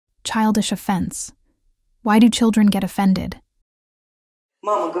Childish offense. Why do children get offended?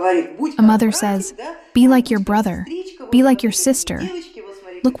 A mother says, "Be like your brother. Be like your sister.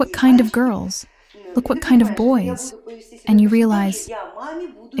 Look what kind of girls. Look what kind of boys." And you realize,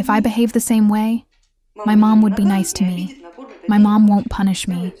 if I behave the same way, my mom would be nice to me. My mom won't punish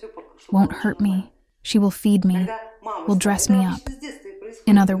me, won't hurt me. She will feed me, will dress me up.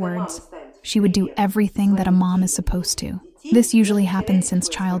 In other words, she would do everything that a mom is supposed to. This usually happens since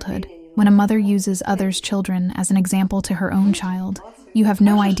childhood. When a mother uses others' children as an example to her own child, you have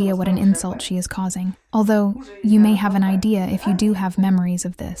no idea what an insult she is causing. Although, you may have an idea if you do have memories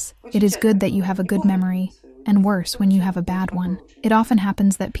of this. It is good that you have a good memory, and worse when you have a bad one. It often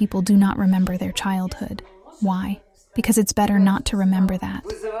happens that people do not remember their childhood. Why? Because it's better not to remember that.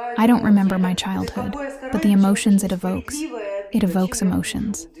 I don't remember my childhood, but the emotions it evokes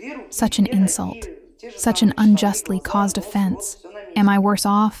emotions. Such an insult. Such an unjustly caused offense. Am I worse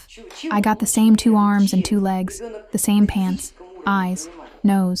off? I got the same 2 arms and 2 legs, the same pants, eyes,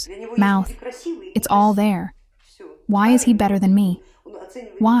 nose, mouth. It's all there. Why is he better than me?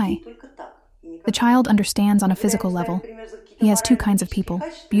 Why? The child understands on a physical level. He has 2 kinds of people,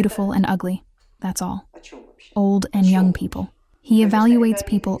 beautiful and ugly. That's all. Old and young people. He evaluates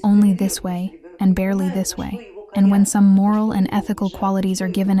people only this way and barely this way. And when some moral and ethical qualities are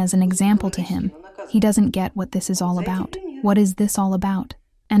given as an example to him, he doesn't get what this is all about. What is this all about?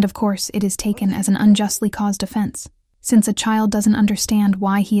 And of course, it is taken as an unjustly caused offense. Since a child doesn't understand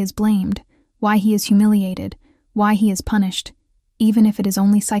why he is blamed, why he is humiliated, why he is punished, even if it is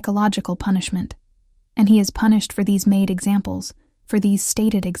only psychological punishment. And he is punished for these made examples, for these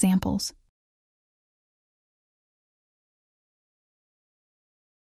stated examples.